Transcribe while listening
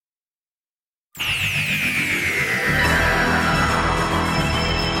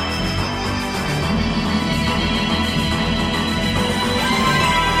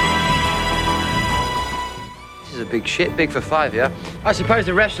big shit, big for 5, yeah? I suppose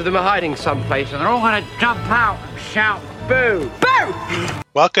the rest of them are hiding someplace, and they're all gonna jump out and shout, boo! Boo!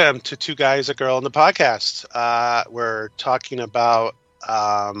 Welcome to Two Guys, a Girl, in the podcast. We're talking about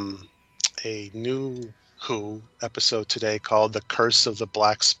a new Who episode today called The Curse of the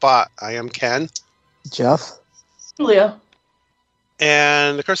Black Spot. I am Ken. Jeff. Leah.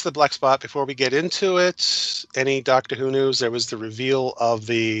 And The Curse of the Black Spot, before we get into it, any Doctor Who news? There was the reveal of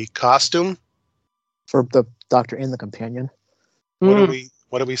the costume. For the Doctor and the Companion. What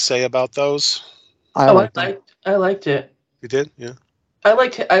do we say about those? I liked it. You did? Yeah. I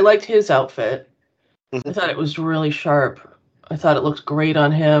liked his outfit. Mm-hmm. I thought it was really sharp. I thought it looked great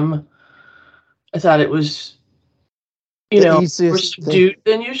on him. I thought it was, more subdued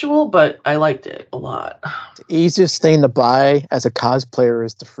than usual, but I liked it a lot. The easiest thing to buy as a cosplayer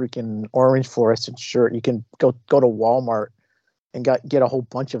is the freaking orange fluorescent shirt. You can go to Walmart and get a whole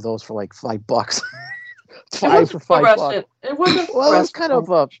bunch of those for like $5. $5 for $5. It wasn't. Well, it's kind of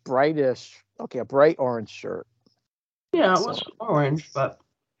a a bright orange shirt. Yeah, it was orange, but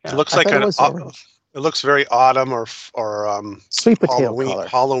yeah. It looks like it looks very autumn or sweet potato color.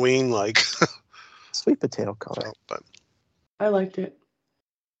 Halloween like. Sweet potato color. So, but I liked it.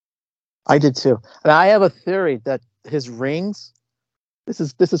 I did too. And I have a theory that his rings. This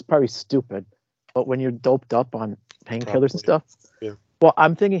is probably stupid, but when you're doped up on painkillers and stuff. Yeah. Well,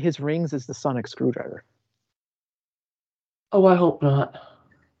 I'm thinking his rings is the sonic screwdriver. Oh, I hope not.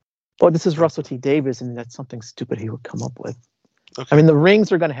 Well, this is Russell T Davies, and that's something stupid he would come up with. Okay. I mean, the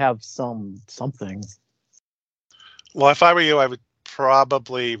rings are going to have something. Well, if I were you, I would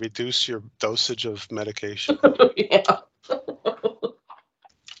probably reduce your dosage of medication. Yeah.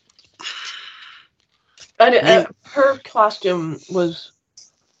 And her costume was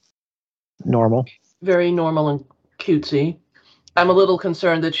normal. Very normal and cutesy. I'm a little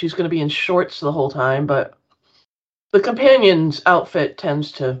concerned that she's going to be in shorts the whole time, but the companion's outfit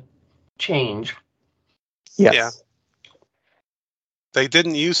tends to change. Yes. Yeah. They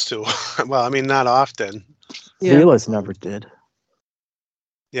didn't used to. Well, I mean, not often. Yeah. Leela's never did.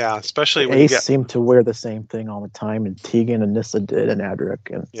 Yeah, especially when Ace seemed to wear the same thing all the time, and Tegan and Nyssa did, and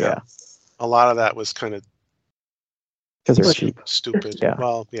Adric, and yeah. A lot of that was kind of because they're cheap, stupid. Yeah.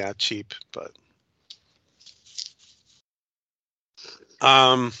 Well, yeah, cheap, but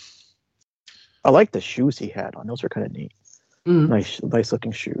I like the shoes he had on; those are kind of neat. Mm. Nice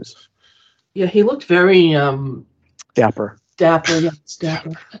looking shoes. Yeah, he looked very dapper. Dapper, yeah, dapper.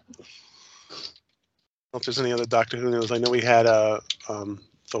 I don't know if there's any other Doctor Who news. I know we had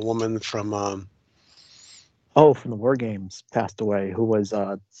the woman from from the War Games passed away, who was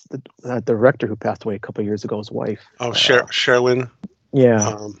the director who passed away a couple of years ago's wife. Oh, Sherwin.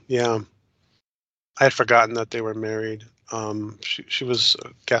 Yeah. Yeah. I had forgotten that they were married. She was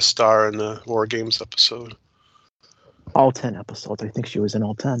a guest star in the War Games episode. All 10 episodes. I think she was in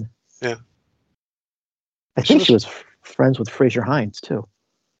all 10. Yeah. I think she was friends with Fraser Hines too.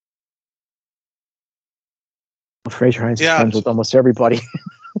 Well, Fraser Hines is friends with almost everybody.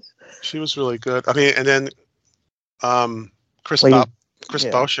 She was really good. I mean, and then Chris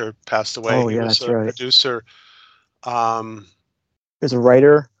Boucher passed away. Oh, he was that's right. Producer. There's a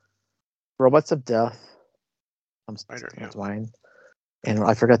writer, Robots of Death. Wine. And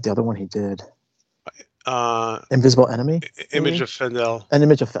I forgot the other one he did. Invisible Enemy? Image of Fendel. An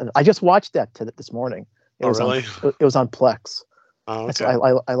Image of Fendel. I just watched that this morning. It was really? It was on Plex. Oh, okay.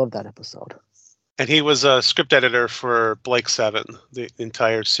 I love that episode. And he was a script editor for Blake 7, the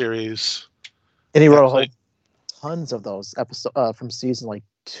entire series. And he wrote tons of those episodes from season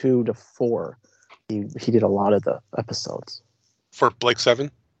 2 to 4. He did a lot of the episodes. For Blake 7?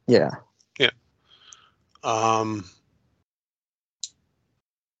 Yeah. Yeah. And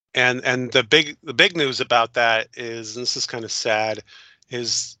the big news about that is, and this is kind of sad,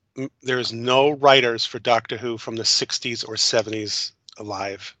 is there's no writers for Doctor Who from the 60s or 70s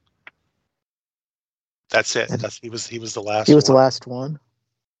alive. That's it. He was the last. He was the last one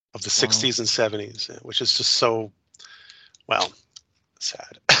of the 60s and 70s, which is just so,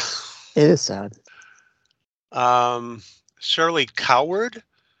 sad. It is sad. Shirley Coward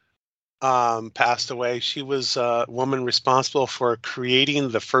passed away. She was a woman responsible for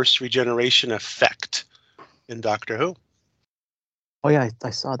creating the first regeneration effect in Doctor Who. Oh yeah, I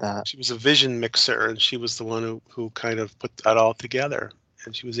saw that. She was a vision mixer, and she was the one who kind of put that all together.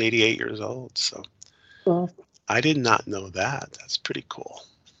 And she was 88 years old. So I did not know that. That's pretty cool.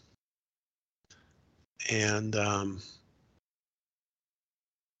 And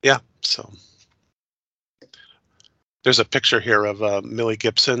so There's a picture here of Millie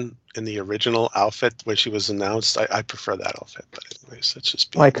Gibson in the original outfit when she was announced. I prefer that outfit, but anyways, that's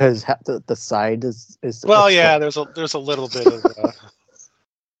just why, because the side is well, yeah. There's a little bit of.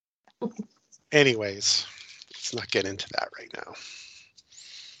 Anyways, let's not get into that right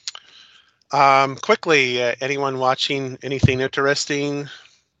now. Quickly, anyone watching anything interesting?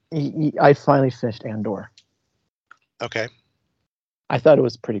 I finally finished Andor. Okay. I thought it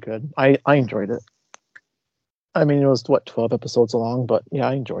was pretty good. I enjoyed it. I mean, it was 12 episodes long, but yeah,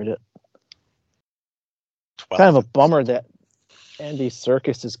 I enjoyed it. 12. Kind of a bummer that Andy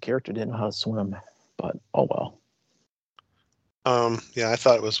Serkis's character didn't know how to swim, but oh well. Yeah, I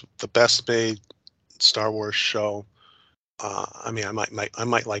thought it was the best made Star Wars show. I mean, I might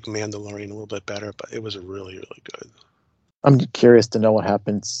like Mandalorian a little bit better, but it was really, really good. I'm curious to know what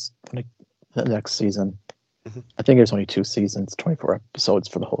happens in the next season. Mm-hmm. I think there's only 2 seasons, 24 episodes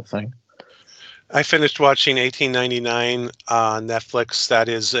for the whole thing. I finished watching 1899 on Netflix. That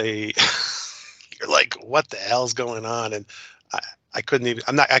is you're like, what the hell's going on? And I couldn't even.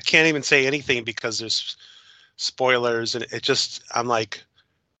 I can't even say anything because there's spoilers, and I'm like,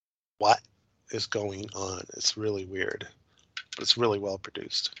 what is going on? It's really weird, but it's really well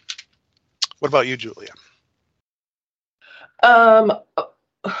produced. What about you, Julia? I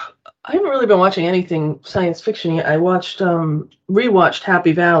haven't really been watching anything science fiction yet. I rewatched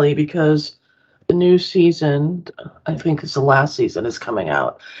Happy Valley because the new season, I think it's the last season, is coming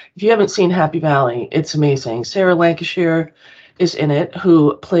out. If you haven't seen Happy Valley, it's amazing. Sarah Lancashire is in it,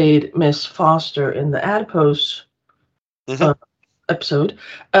 who played Miss Foster in the Adipose episode.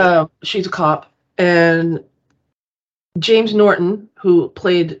 She's a cop. And James Norton,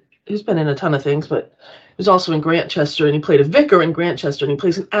 he's been in a ton of things, but he was also in Grantchester, and he played a vicar in Grantchester, and he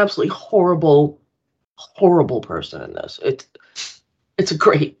plays an absolutely horrible, horrible person in this. It's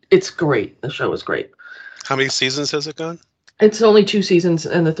great. The show is great. How many seasons has it gone? It's only 2 seasons,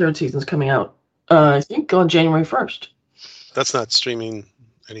 and the 3rd season's coming out, I think, on January 1st. That's not streaming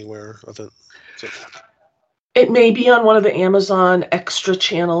anywhere. It may be on one of the Amazon extra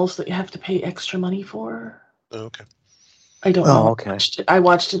channels that you have to pay extra money for. Oh, okay. I don't know. Okay. I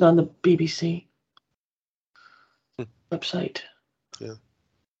watched it on the BBC website. Yeah.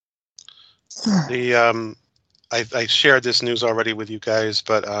 I shared this news already with you guys,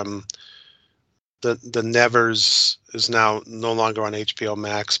 but the Nevers is now no longer on HBO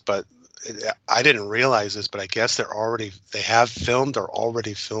Max. But I didn't realize this, but I guess they have filmed or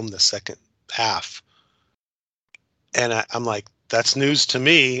already filmed the second half. And I'm like, that's news to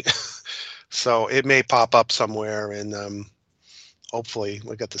me. So it may pop up somewhere, and hopefully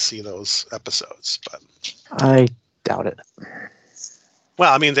we'll get to see those episodes. But I doubt it.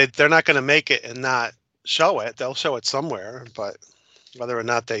 Well, I mean, they're not going to make it and not show it. They'll show it somewhere, but whether or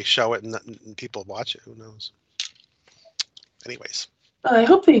not they show it and people watch it, who knows? Anyways. I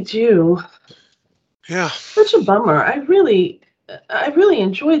hope they do. Yeah. Such a bummer. I really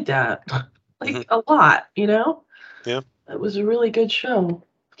enjoyed that. A lot, you know? Yeah. It was a really good show.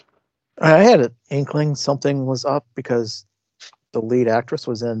 I had an inkling something was up because the lead actress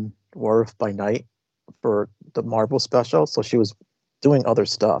was in Werewolf by Night for the Marvel special, so she was doing other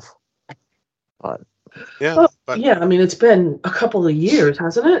stuff. But yeah, I mean, it's been a couple of years,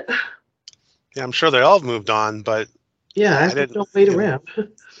 hasn't it? Yeah, I'm sure they all have moved on, but yeah, don't wait around.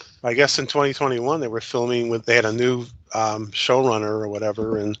 I guess in 2021 they were filming they had a new showrunner or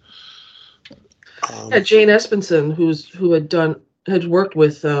whatever, and Jane Espenson, who had worked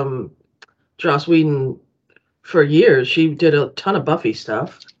with Joss Whedon for years. She did a ton of Buffy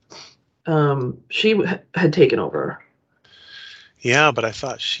stuff. She had taken over. Yeah, but I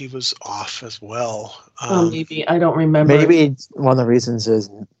thought she was off as well. Maybe. I don't remember. Maybe one of the reasons is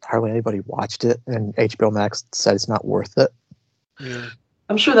hardly anybody watched it, and HBO Max said it's not worth it. Yeah.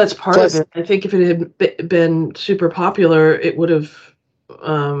 I'm sure that's part of it. I think if it had been super popular, it would have,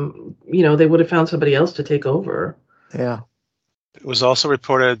 they would have found somebody else to take over. Yeah. It was also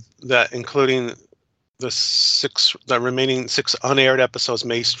reported that including the remaining 6 unaired episodes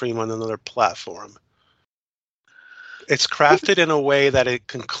may stream on another platform. It's crafted in a way that it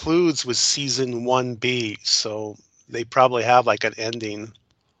concludes with season 1B, so they probably have like an ending.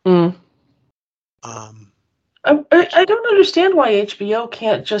 I don't understand why HBO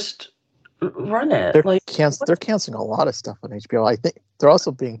can't just run it. They're canceling a lot of stuff on HBO. I think they're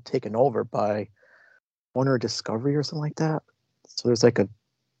also being taken over by Warner Discovery or something like that. So there's they're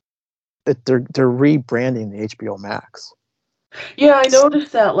rebranding the HBO Max. Yeah, I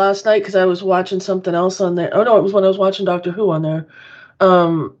noticed that last night because I was watching something else on there. Oh no, it was when I was watching Doctor Who on there.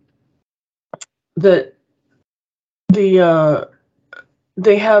 That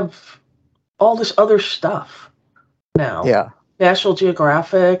they have all this other stuff now. Yeah. National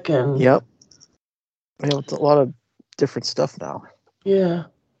Geographic and Yep. It's a lot of different stuff now. yeah.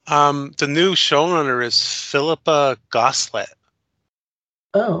 The new showrunner is Philippa Goslett,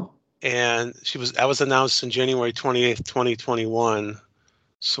 Oh. and that was announced on January 28th, 2021.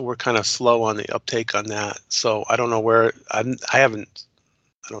 So we're kind of slow on the uptake on that. So I don't know I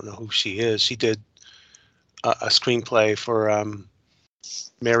don't know who she is. She did a screenplay for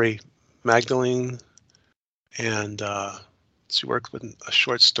Mary Magdalene, and she worked with a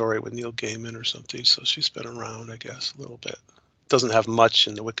short story with Neil Gaiman or something. So she's been around, I guess, a little bit. Doesn't have much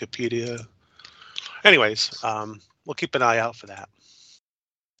in the Wikipedia. Anyways, we'll keep an eye out for that.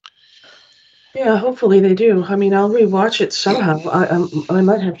 Yeah, hopefully they do. I mean, I'll rewatch it somehow. I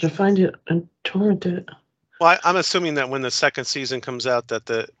might have to find it and torrent it. Well, I'm assuming that when the second season comes out,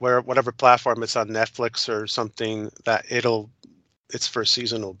 that whatever platform it's on, Netflix or something, that its first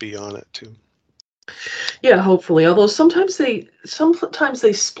season will be on it too. Yeah, hopefully. Although sometimes they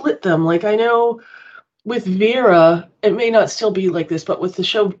split them. Like I know with Vera, it may not still be like this, but with the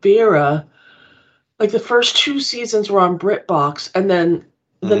show Vera, like the first 2 seasons were on BritBox, and then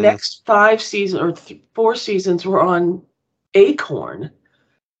the next 5 seasons or 4 seasons were on Acorn,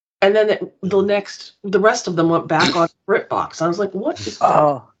 and then the rest of them went back on BritBox. I was like, what is that?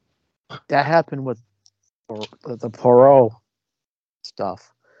 Oh, that happened with the Poirot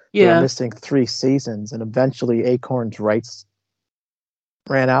stuff. They were missing 3 seasons, and eventually Acorn's rights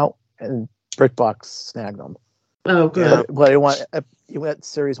ran out, and BritBox snagged them. Oh, good. But you went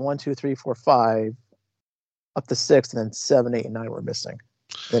series 1, 2, 3, 4, 5 up to 6, and then 7, 8, and 9 were missing.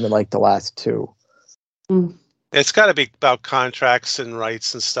 Then in like the last 2. It's got to be about contracts and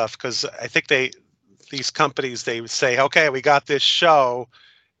rights and stuff, because I think these companies, they say, okay, we got this show,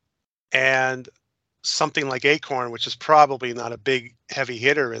 and something like Acorn, which is probably not a big heavy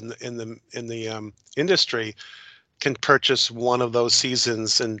hitter in the industry, can purchase one of those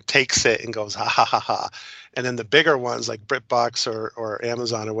seasons and takes it and goes ha ha ha ha. And then the bigger ones like BritBox or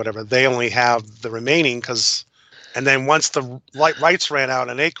Amazon or whatever, they only have the remaining and then once the rights ran out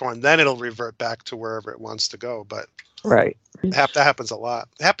on Acorn, then it'll revert back to wherever it wants to go. But right, that happens a lot.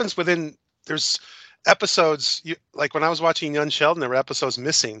 It happens there's episodes, like when I was watching Young Sheldon, there were episodes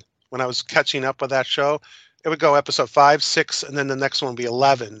missing. When I was catching up with that show, it would go episode 5, 6, and then the next one would be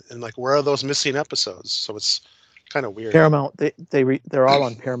 11. And like, where are those missing episodes? So it's kind of weird. Paramount, they're all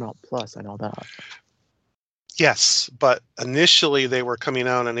on Paramount Plus. I know that. Yes, but initially they were coming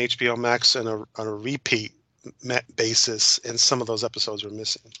out on HBO Max on a repeat basis, and some of those episodes were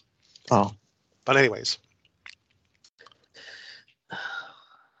missing. Oh, but anyways,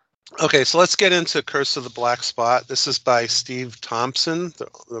 okay, so let's get into Curse of the Black Spot. This is by Steve Thompson,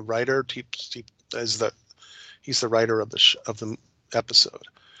 the writer. He's the writer of the episode.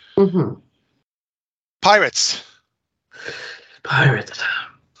 Mm-hmm. Pirates.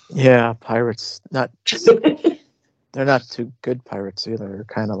 Yeah, pirates. They're not too good pirates either. They're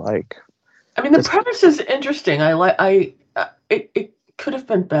kind of like. I mean, the premise is interesting. It could have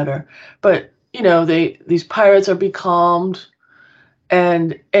been better, but these pirates are becalmed,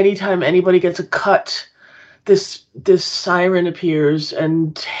 and anytime anybody gets a cut, this siren appears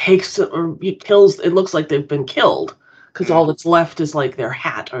and takes it or kills. It looks like they've been killed because all that's left is like their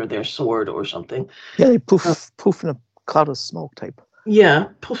hat or their sword or something. Yeah, they poof in a cloud of smoke type. Yeah,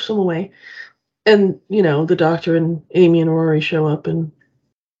 poofs them away, and the Doctor and Amy and Rory show up and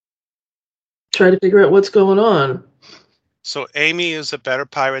try to figure out what's going on. So Amy is a better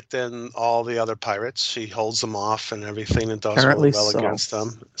pirate than all the other pirates. She holds them off and everything and does Apparently really well so. against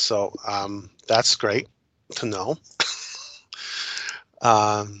them. So that's great to know.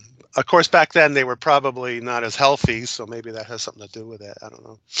 Of course, back then they were probably not as healthy, so maybe that has something to do with it. I don't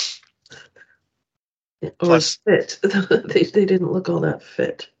know. Or Plus, fit. they didn't look all that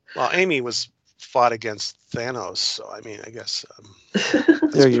fit. Well, Amy fought against Thanos, so I mean, I guess.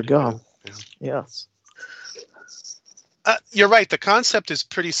 There you go. Yeah. Yes. You're right. The concept is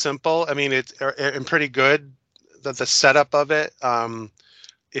pretty simple. I mean, it's pretty good. The setup of it.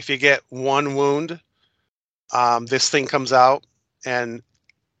 If you get one wound, this thing comes out, and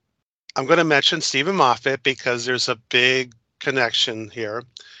I'm going to mention Stephen Moffat because there's a big connection here.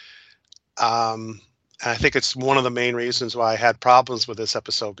 I think it's one of the main reasons why I had problems with this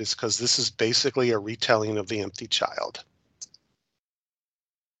episode, because this is basically a retelling of The Empty Child.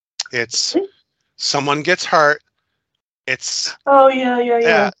 It's someone gets hurt. It's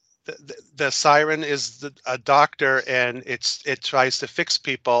yeah. The siren is a doctor, and it tries to fix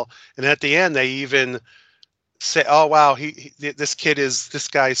people. And at the end, they even say, "Oh wow, this kid is this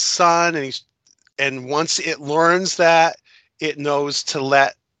guy's son," and once it learns that, it knows to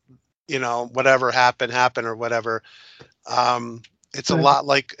let whatever happened or whatever. It's a lot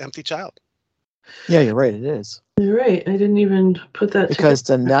like Empty Child. Yeah, you're right. It is. You're right. I didn't even put that because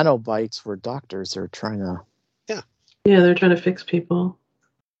together. the nanobites were doctors. They're trying to. Yeah, they're trying to fix people.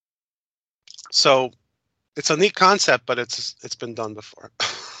 So it's a neat concept, but it's been done before.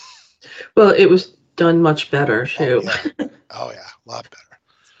 Well, it was done much better too. Oh yeah, a lot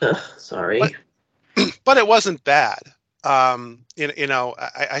better. Sorry. But it wasn't bad. I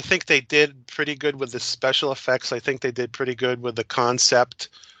think they did pretty good with the special effects. I think they did pretty good with the concept.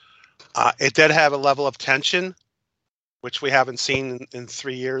 It did have a level of tension, which we haven't seen in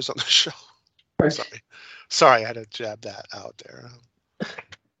 3 years on the show. Right. Sorry, I had to jab that out there.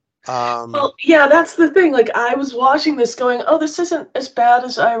 Well, yeah, that's the thing. Like, I was watching this going, oh, this isn't as bad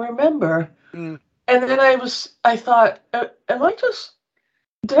as I remember. And then I thought,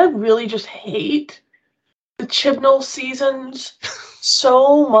 did I really just hate the Chibnall seasons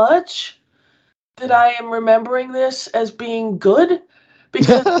so much that I am remembering this as being good?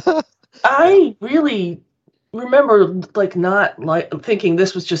 Because I really remember not thinking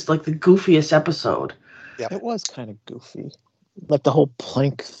this was just like the goofiest episode. Yep. It was kind of goofy, like the whole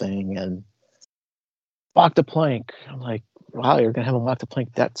plank thing and walk the plank. I'm like, wow, you're gonna have him walk the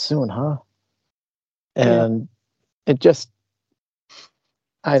plank that soon, huh? And it just,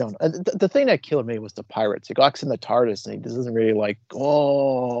 I don't know. The thing that killed me was the pirates. He walks in the TARDIS and he doesn't really he's like,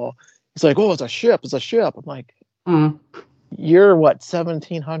 oh, it's a ship. I'm like, you're what,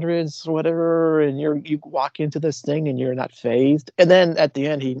 1700s or whatever, and you walk into this thing and you're not phased. And then at the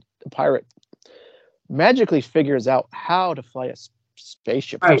end, the pirate magically figures out how to fly a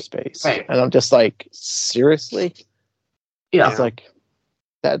spaceship from space. Right. And I'm just like, seriously? Yeah. It's like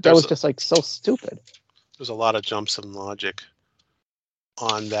that was just like so stupid. There's a lot of jumps in logic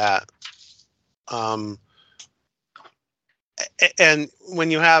on that. And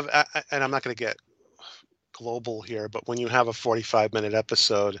when you have, and I'm not going to get global here, but when you have a 45-minute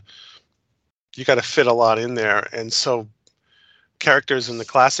episode, you got to fit a lot in there. And so characters in the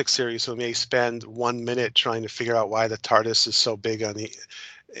classic series who may spend 1 minute trying to figure out why the TARDIS is so big in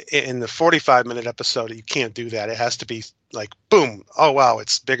the 45-minute episode, you can't do that. It has to be like, boom, oh wow,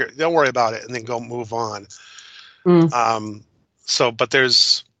 it's bigger, don't worry about it, and then go move on. But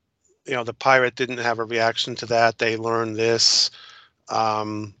there's, the pirate didn't have a reaction to that. They learned this.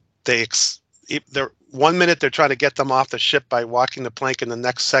 They're 1 minute they're trying to get them off the ship by walking the plank, and the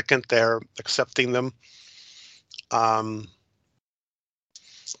next second they're accepting them.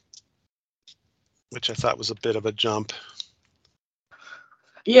 Which I thought was a bit of a jump.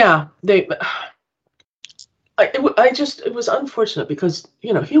 Yeah, it was unfortunate because,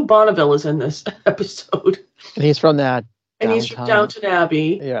 Hugh Bonneville is in this episode. And he's from that. And he's from Downton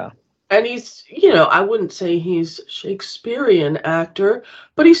Abbey. Yeah. And he's, I wouldn't say he's a Shakespearean actor,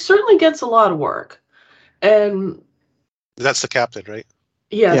 but he certainly gets a lot of work. And that's the captain, right?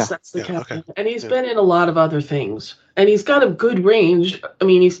 Yes, that's the captain. Okay. And he's been in a lot of other things. And he's got a good range. I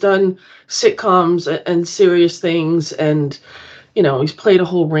mean, he's done sitcoms and serious things. And, he's played a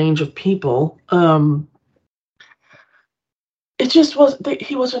whole range of people. It just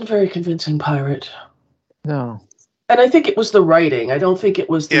he wasn't a very convincing pirate. No. And I think it was the writing. I don't think it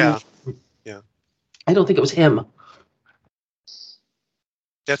was Yeah. I don't think it was him.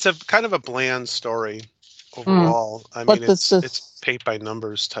 It's a kind of a bland story overall. I mean, it's paint by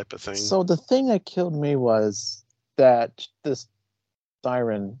numbers type of thing. So the thing that killed me was that this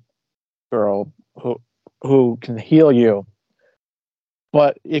siren girl who can heal you,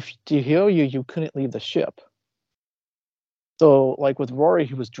 but if to heal you, you couldn't leave the ship. So, like with Rory,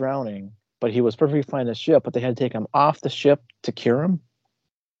 he was drowning, but he was perfectly fine in the ship, but they had to take him off the ship to cure him.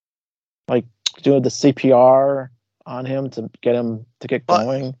 Like doing the CPR on him to get him to get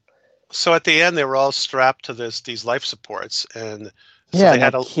going. So at the end, they were all strapped to these life supports, and so yeah, they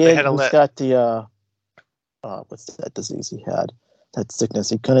had to let. Got the what's that disease he had? That sickness.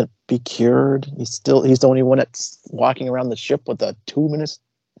 He couldn't be cured. He's the only one that's walking around the ship with a tube in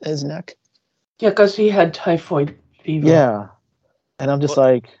his neck. Yeah, because he had typhoid fever. Yeah, and I'm just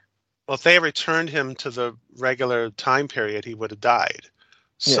like. Well, if they returned him to the regular time period, he would have died.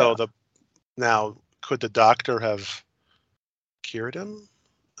 So now, could the doctor have cured him?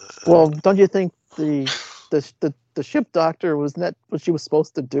 Well, don't you think the ship doctor was not what she was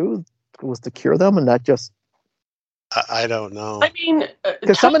supposed to do? Was to cure them and not just. I don't know. I mean,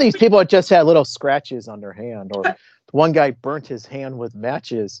 because some of these people just had little scratches on their hand, or one guy burnt his hand with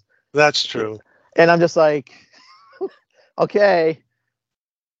matches. That's true. And I'm just like, okay.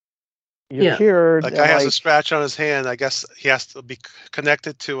 You're cured. That guy has a scratch on his hand. I guess he has to be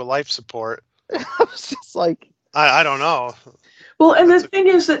connected to a life support. I was just like, I don't know. Well, and the thing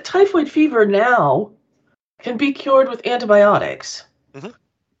is that typhoid fever now can be cured with antibiotics. Mhm.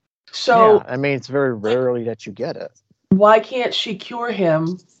 So yeah, I mean, it's very rarely that you get it. why can't she cure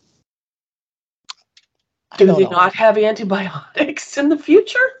him? I Do don't they know. not have antibiotics in the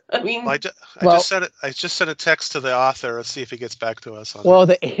future? I mean, Well, I just sent a text to the author. Let's see if he gets back to us on Well,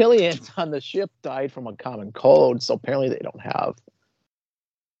 it. the aliens on the ship died from a common cold, so apparently they don't have,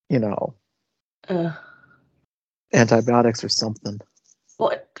 uh, antibiotics or something.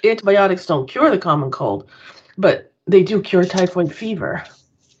 well, antibiotics don't cure the common cold, but they do cure typhoid fever.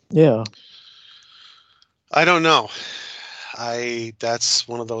 Yeah. I don't know. That's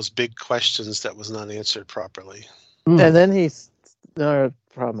one of those big questions that was not answered properly. And then the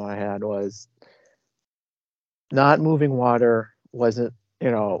problem I had was not moving water wasn't,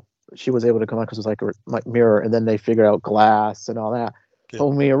 she was able to come out because it was like a mirror, and then they figured out glass and all that. Yeah. But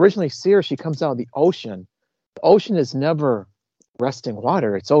when we originally see her, she comes out of the ocean. The ocean is never resting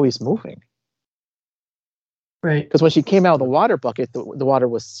water. It's always moving. Right. Because when she came out of the water bucket, the water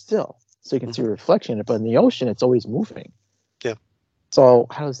was still. So you can see a reflection in it. But in the ocean, it's always moving. Yeah. So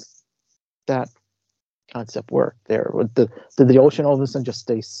how does that concept work there? Did the ocean all of a sudden just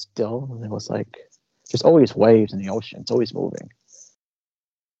stay still? And it was like, there's always waves in the ocean. It's always moving.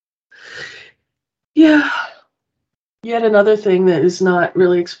 Yeah. Yet another thing that is not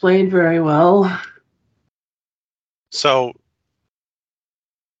really explained very well. So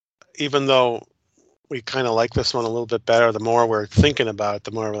even though we kind of like this one a little bit better, the more we're thinking about it,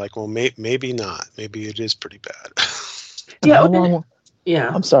 the more we're like, well, maybe not. Maybe it is pretty bad. Yeah. Yeah.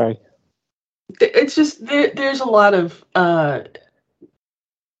 I'm sorry. It's just there's a lot of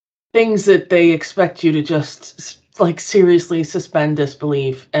things that they expect you to just like seriously suspend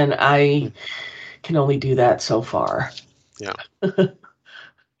disbelief, and I can only do that so far. Yeah.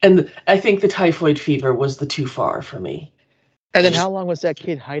 And I think the typhoid fever was the too far for me. And then how long was that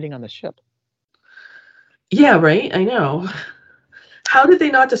kid hiding on the ship? Yeah, right. I know. How did they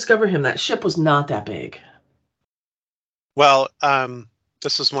not discover him? That ship was not that big. Well,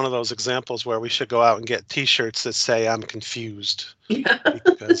 this is one of those examples where we should go out and get T-shirts that say "I'm confused," Yeah.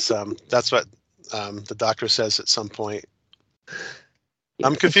 because that's what the doctor says at some point.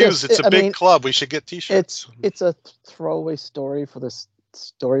 I'm confused. It's a big club. We should get T-shirts. It's a throwaway story for this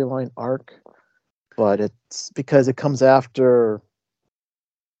storyline arc, but it's because it comes after,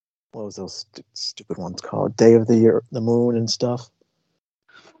 what was those stupid ones called? Day of the Year, the Moon and stuff.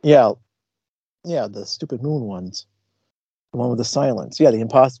 Yeah, the stupid moon ones. The one with the silence. Yeah, the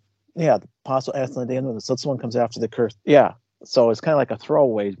Apostle Aslan Daniel. So this one comes after the curse. Yeah, so it's kind of like a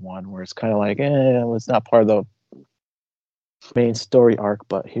throwaway one where it's kind of like, it's not part of the main story arc,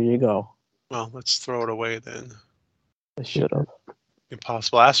 but here you go. Well, let's throw it away then. I should have.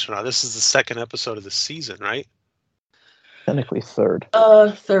 Impossible Astronaut. This is the second episode of the season, right? Technically third.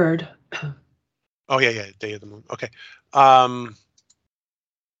 Third. Oh yeah, Day of the Moon. Okay.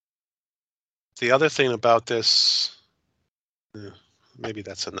 The other thing about this, maybe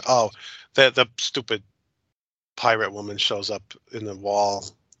that's the stupid pirate woman shows up in the wall,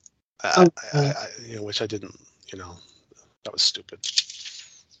 which I didn't, that was stupid.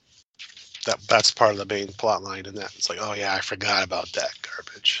 That's part of the main plot line, and that it's like, oh yeah, I forgot about that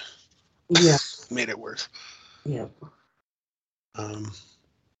garbage. Yeah. Made it worse. Yeah.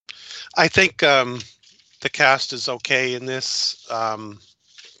 I think the cast is okay in this.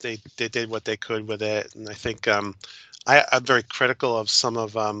 They did what they could with it, and I think I'm very critical of some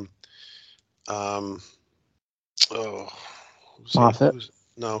of Moffat.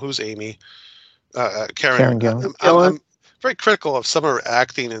 Who's Amy? Karen Gillan. I'm very critical of some of her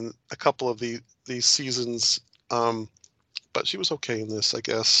acting in a couple of these seasons, but she was okay in this, I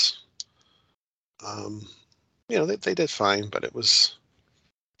guess. They did fine, but it was.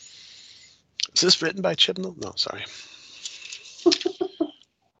 Is this written by Chibnall? No, sorry.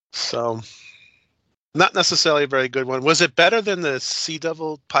 So, not necessarily a very good one. Was it better than the Sea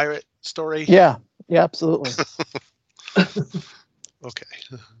Devil pirate story? Yeah, absolutely. Okay,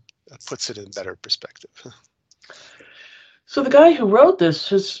 that puts it in better perspective. So the guy who wrote this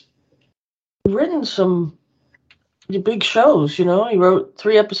has written some big shows. He wrote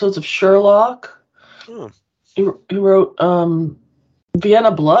 3 episodes of Sherlock. Oh. He wrote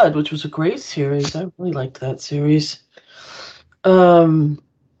Vienna Blood, which was a great series. I really liked that series. And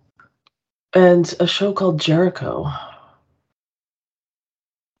a show called Jericho.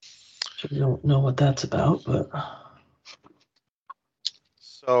 I don't know what that's about, but.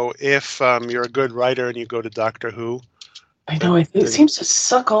 So if you're a good writer and you go to Doctor Who. I know, it seems to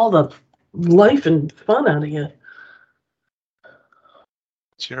suck all the life and fun out of you.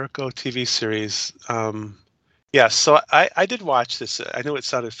 Jericho TV series. Yeah, so I did watch this. I know it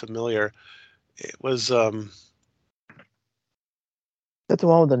sounded familiar. It was That's the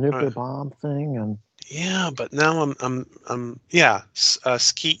one with the nuclear bomb thing, and yeah, but now I'm yeah.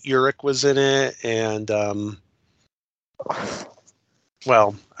 Skeet Ulrich was in it, and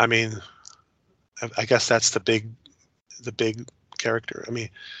well, I mean, I guess that's the big character. I mean,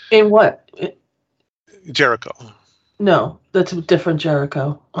 In what? Jericho. No, that's a different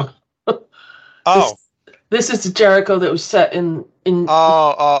Jericho. Oh. This is the Jericho that was set in.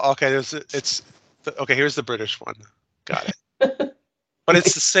 Okay. Okay. Here's the British one. Got it. But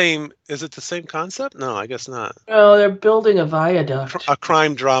it's the same. Is it the same concept? No, I guess not. Oh, they're building a viaduct. A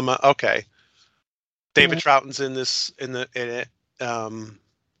crime drama. Okay. David Troughton's in this. In it.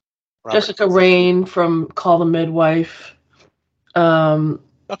 Jessica Raine from Call the Midwife.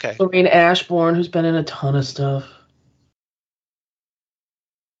 Okay. Lorraine Ashbourne, who's been in a ton of stuff.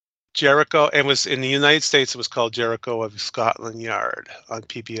 Jericho, and was in the United States. It was called Jericho of Scotland Yard on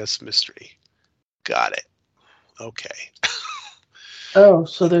PBS Mystery. Got it. Okay. Oh,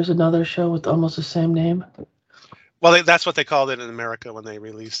 so there's another show with almost the same name? Well, that's what they called it in America when they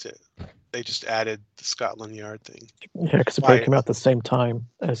released it. They just added the Scotland Yard thing. Yeah, because it probably came out at the same time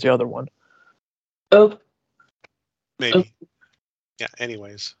as the other one. Oh. Maybe. Oh. Yeah,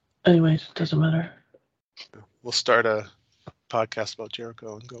 anyways, doesn't matter. We'll start a podcast about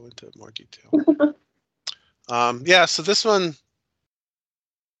Jericho and go into more detail. Yeah, so this one,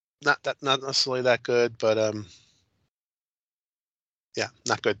 not necessarily that good, but yeah,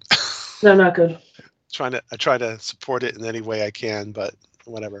 not good. No, not good. I try to support it in any way I can, but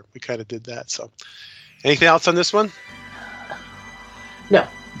whatever. We kind of did that. So, anything else on this one? No.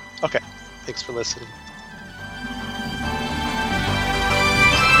 Okay. Thanks for listening.